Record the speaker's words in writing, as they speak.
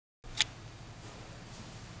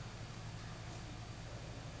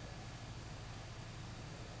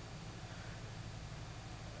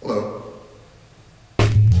Hello.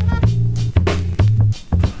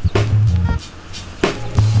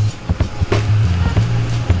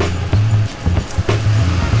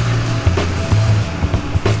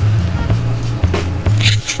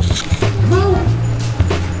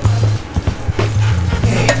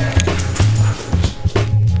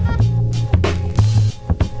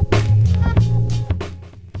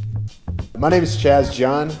 My name is Chaz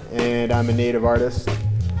John, and I'm a native artist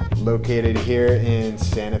located here in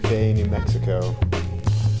Santa Fe, New Mexico.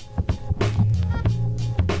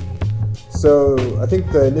 So I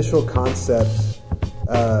think the initial concept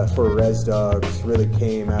for Rez Dogs really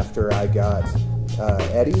came after I got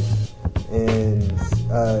Eddie, and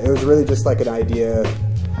it was really just like an idea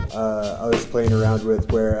I was playing around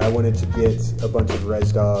with, where I wanted to get a bunch of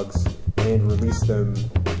Rez Dogs and release them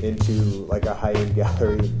into like a high-end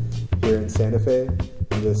gallery here in Santa Fe,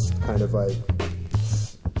 and just kind of like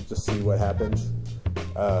just see what happens.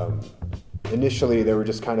 Initially there were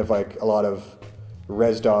just kind of like a lot of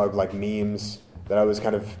Rez Dog like memes that I was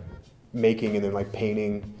kind of making and then like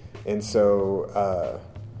painting, and so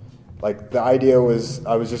like the idea was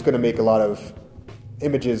I was just going to make a lot of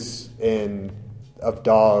images of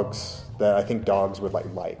dogs that I think dogs would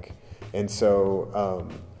like. And so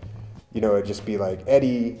you know, it'd just be like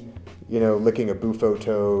Eddie, you know, licking a bufo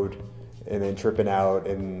toad and then tripping out,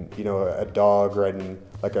 and you know, a dog riding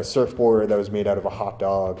like a surfboard that was made out of a hot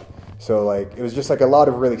dog. So like it was just like a lot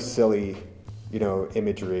of really silly, you know,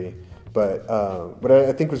 imagery, but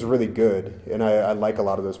I think was really good, and I like a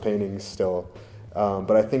lot of those paintings still.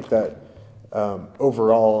 But I think that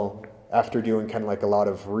overall, after doing kind of like a lot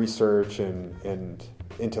of research and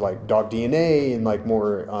into like dog DNA and like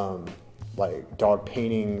more like dog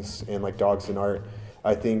paintings and like dogs in art,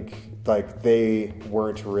 I think like they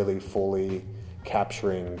weren't really fully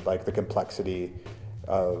capturing like the complexity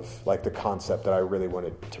of like the concept that I really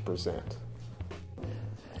wanted to present.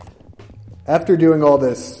 After doing all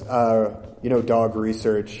this you know, dog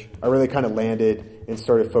research, I really kind of landed and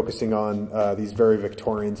started focusing on these very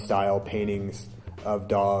Victorian style paintings of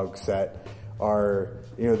dogs that are,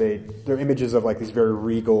 you know, they're images of like these very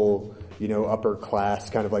regal, you know, upper class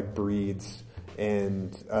kind of like breeds.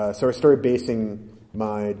 And so I started basing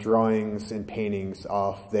my drawings and paintings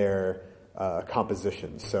off their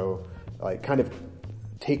compositions. So like kind of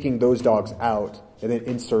taking those dogs out and then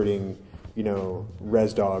inserting, you know,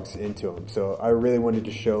 Rez Dogs into them. So I really wanted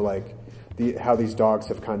to show like how these dogs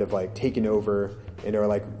have kind of like taken over and are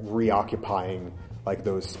like reoccupying like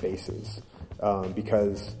those spaces.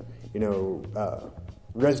 Because, you know,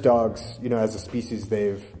 Rez Dogs, you know, as a species,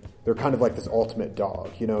 they're kind of like this ultimate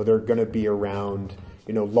dog. You know, they're going to be around,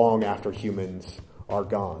 you know, long after humans are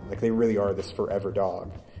gone. Like they really are this forever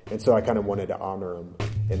dog. And so I kind of wanted to honor them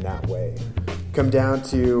in that way. Come down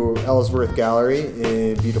to Ellsworth Gallery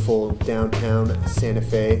in beautiful downtown Santa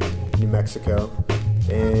Fe, New Mexico.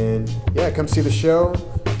 And yeah, come see the show,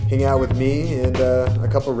 hang out with me and a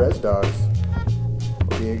couple Rez Dogs.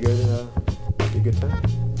 It'll be a good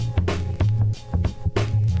time.